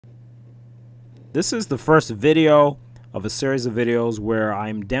This is the first video of a series of videos where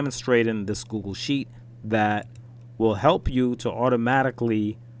I'm demonstrating this Google Sheet that will help you to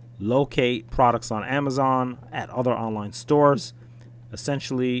automatically locate products on Amazon, at other online stores,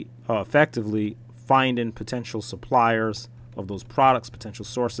 essentially effectively finding potential suppliers of those products, potential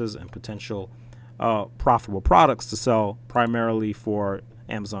sources, and potential profitable products to sell primarily for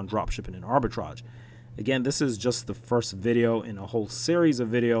Amazon dropshipping and arbitrage. Again, this is just the first video in a whole series of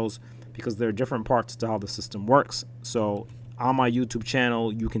videos because there are different parts to how the system works. So on my YouTube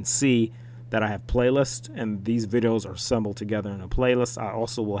channel, you can see that I have playlists, and these videos are assembled together in a playlist. I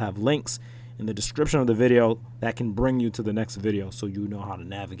also will have links in the description of the video that can bring you to the next video so you know how to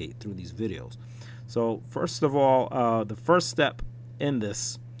navigate through these videos. So first of all, the first step in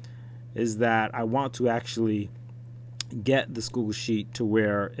this is that I want to actually get this Google Sheet to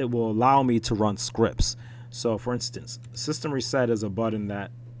where it will allow me to run scripts. So for instance, system reset is a button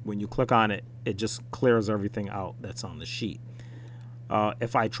that when you click on it, it just clears everything out that's on the sheet.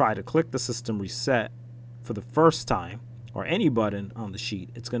 If I try to click the system reset for the first time, or any button on the sheet,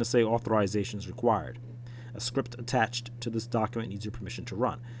 it's going to say authorizations required. A script attached to this document needs your permission to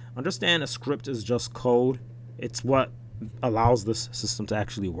run. Understand, a script is just code. It's what allows this system to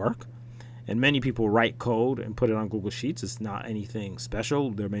actually work. And many people write code and put it on Google Sheets. It's not anything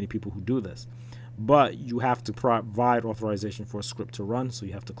special. There are many people who do this. But you have to provide authorization for a script to run, so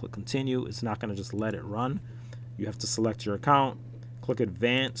you have to click continue. It's not going to just let it run. You have to select your account, click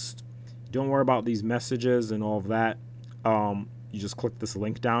advanced. Don't worry about these messages and all of that. You just click this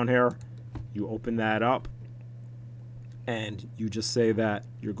link down here. You open that up, and you just say that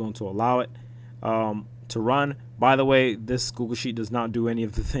you're going to allow it to run. By the way, this Google Sheet does not do any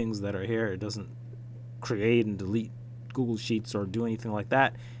of the things that are here. It doesn't create and delete Google Sheets or do anything like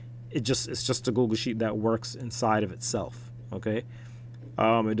that. It's just a Google Sheet that works inside of itself. Okay,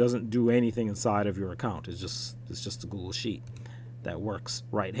 it doesn't do anything inside of your account. It's just a Google Sheet that works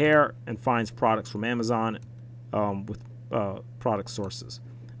right here and finds products from Amazon with product sources.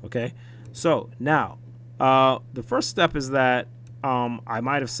 Okay, so now the first step is that I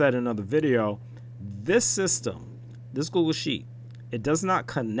might have said in another video, this system, this Google Sheet, it does not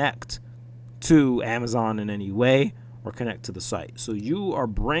connect to Amazon in any way or connect to the site. So you are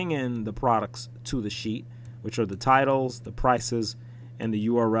bringing the products to the sheet, which are the titles, the prices, and the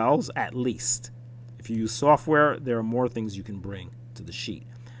URLs at least. If you use software, there are more things you can bring to the sheet.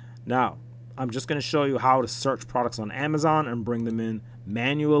 Now, I'm just going to show you how to search products on Amazon and bring them in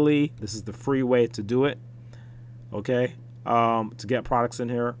manually. This is the free way to do it. Okay, to get products in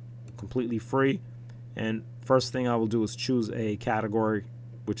here completely free. And first thing I will do is choose a category,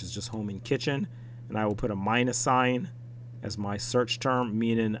 which is just home and kitchen, and I will put a minus sign as my search term,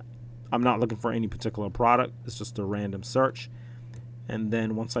 meaning I'm not looking for any particular product. It's just a random search. And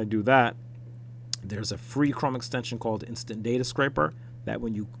then once I do that, there's a free Chrome extension called Instant Data Scraper that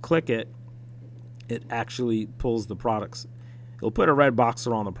when you click it, it actually pulls the products. It'll put a red box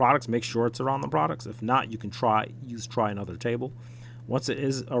around the products. Make sure it's around the products. If not, you can try another table. Once it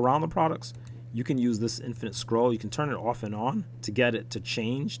is around the products, you can use this infinite scroll. You can turn it off and on to get it to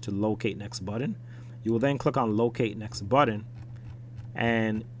change to locate next button. You will then click on locate next button,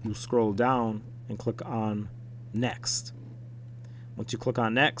 and you scroll down and click on next. Once you click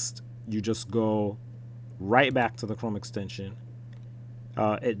on next, you just go right back to the Chrome extension.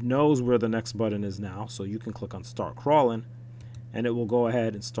 It knows where the next button is now, so you can click on start crawling, and it will go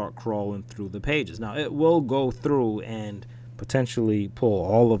ahead and start crawling through the pages. Now it will go through and potentially pull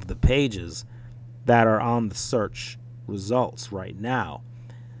all of the pages that are on the search results right now.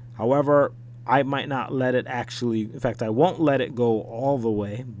 However, I might not let it actually, in fact, I won't let it go all the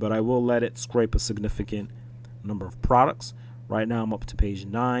way, but I will let it scrape a significant number of products. Right now I'm up to page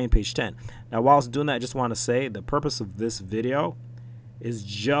 9, page 10. Now while I was doing that, I just want to say the purpose of this video is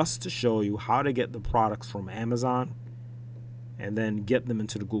just to show you how to get the products from Amazon and then get them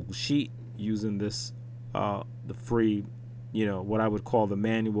into the Google Sheet using this the free, what I would call the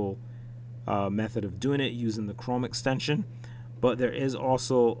manual method of doing it using the Chrome extension. But there is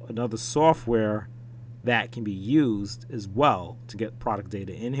also another software that can be used as well to get product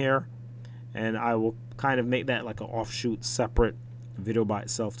data in here, and I will kind of make that like an offshoot separate video by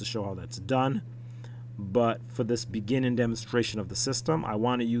itself to show how that's done. But for this beginning demonstration of the system, I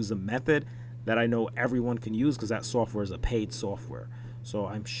want to use a method that I know everyone can use because that software is a paid software. So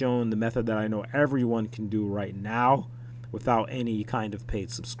I'm showing the method that I know everyone can do right now without any kind of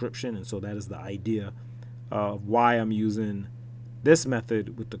paid subscription, and so that is the idea of why I'm using this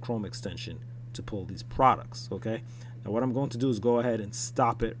method with the Chrome extension to pull these products. Okay, now what I'm going to do is go ahead and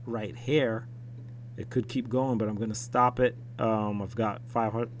stop it right here It could keep going, but I'm going to stop it. I've got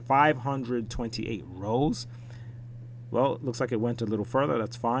 528 rows. Well, it looks like it went a little further.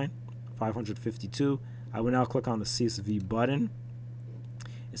 That's fine. 552. I will now click on the CSV button.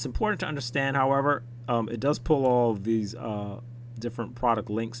 It's important to understand, however, it does pull all of these different product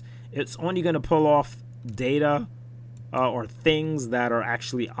links. It's only going to pull off data or things that are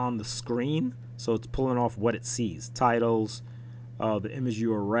actually on the screen. So it's pulling off what it sees, titles, the image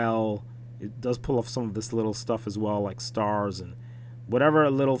URL. It does pull off some of this little stuff as well, like stars and whatever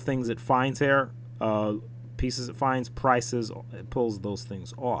little things it finds here, pieces it finds, prices, it pulls those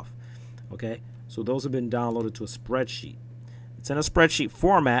things off. Okay, so those have been downloaded to a spreadsheet. It's in a spreadsheet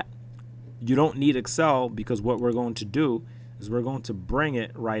format. You don't need Excel, because what we're going to do is we're going to bring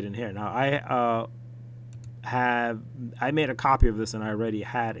it right in here. Now I made a copy of this and I already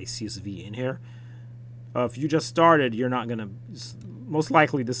had a CSV in here. If you just started, you're not gonna, most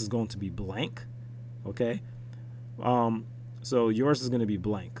likely this is going to be blank. Okay, so yours is going to be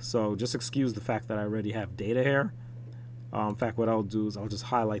blank, so just excuse the fact that I already have data here. In fact, what I'll do is I'll just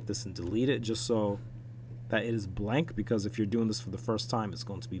highlight this and delete it just so that it is blank, because if you're doing this for the first time, it's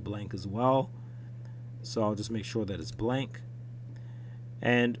going to be blank as well. So I'll just make sure that it's blank.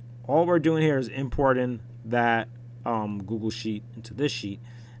 And all we're doing here is importing that Google Sheet into this sheet.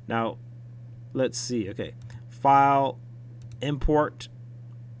 Now, let's see. Okay, file, import.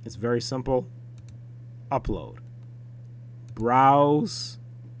 It's very simple. Upload, browse,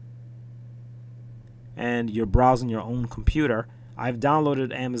 and you're browsing your own computer. I've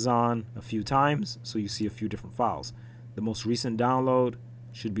downloaded Amazon a few times, so you see a few different files. The most recent download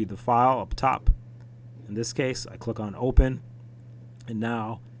should be the file up top. In this case, I click on open, and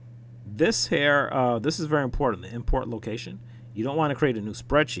now this here, this is very important, the import location. You don't want to create a new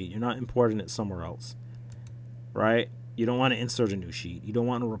spreadsheet. You're not importing it somewhere else, right? You don't want to insert a new sheet. You don't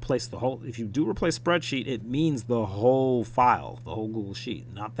want to replace the whole. If you do replace spreadsheet, it means the whole file, the whole Google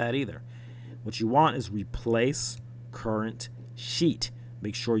Sheet. Not that either. What you want is replace current sheet.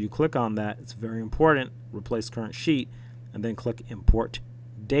 Make sure you click on that. It's very important. Replace current sheet, and then click import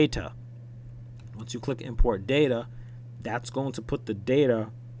data. Once you click import data, that's going to put the data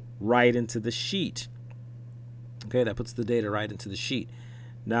right into the sheet. Okay, that puts the data right into the sheet.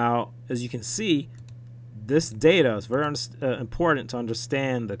 Now, as you can see, this data is very important to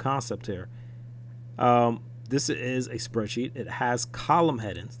understand the concept here. This is a spreadsheet. It has column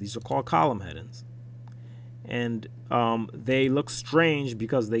headings. These are called column headings. And they look strange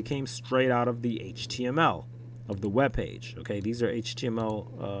because they came straight out of the HTML of the web page. Okay, these are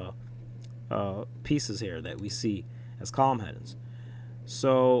HTML pieces here that we see as column headings.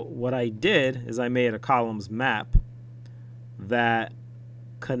 So what I did is I made a columns map that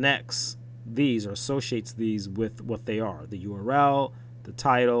connects these or associates these with what they are, the URL, the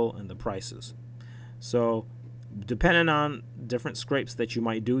title, and the prices. So depending on different scrapes that you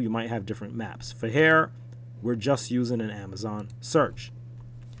might do, you might have different maps. For here, we're just using an Amazon search.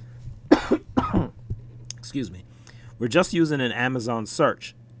 Excuse me. We're just using an Amazon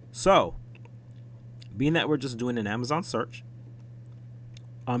search. So being that we're just doing an Amazon search,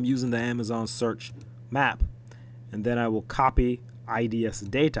 I'm using the Amazon search map, and then I will copy IDS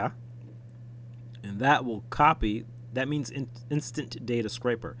data, and that will copy, that means instant data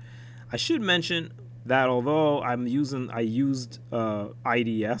scraper. I should mention that although I used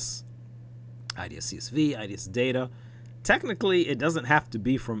IDS CSV, IDS data, technically it doesn't have to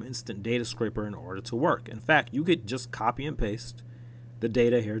be from instant data scraper in order to work. In fact, you could just copy and paste the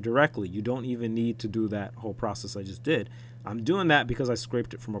data here directly. You don't even need to do that whole process I just did. I'm doing that because I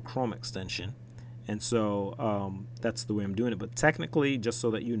scraped it from a Chrome extension, and so that's the way I'm doing it. But technically, just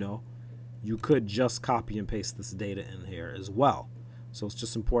so that you know, you could just copy and paste this data in here as well. So it's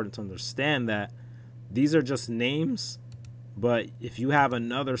just important to understand that these are just names, but if you have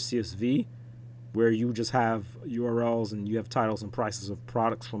another CSV where you just have URLs and you have titles and prices of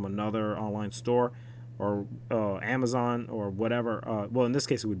products from another online store or Amazon or whatever, well, in this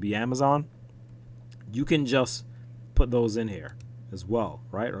case it would be Amazon, you can just put those in here as well,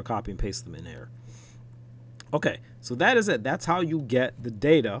 right? Or copy and paste them in here. Okay, so that is it. That's how you get the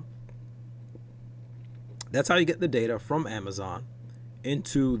data. That's how you get the data from Amazon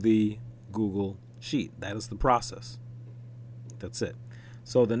into the Google Sheet. That is the process. That's it.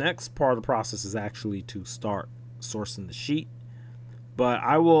 So the next part of the process is actually to start sourcing the sheet, but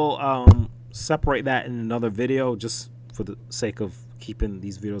I will separate that in another video just for the sake of keeping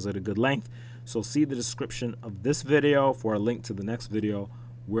these videos at a good length. So see the description of this video for a link to the next video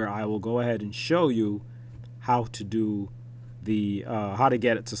where I will go ahead and show you how to do the how to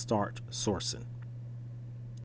get it to start sourcing.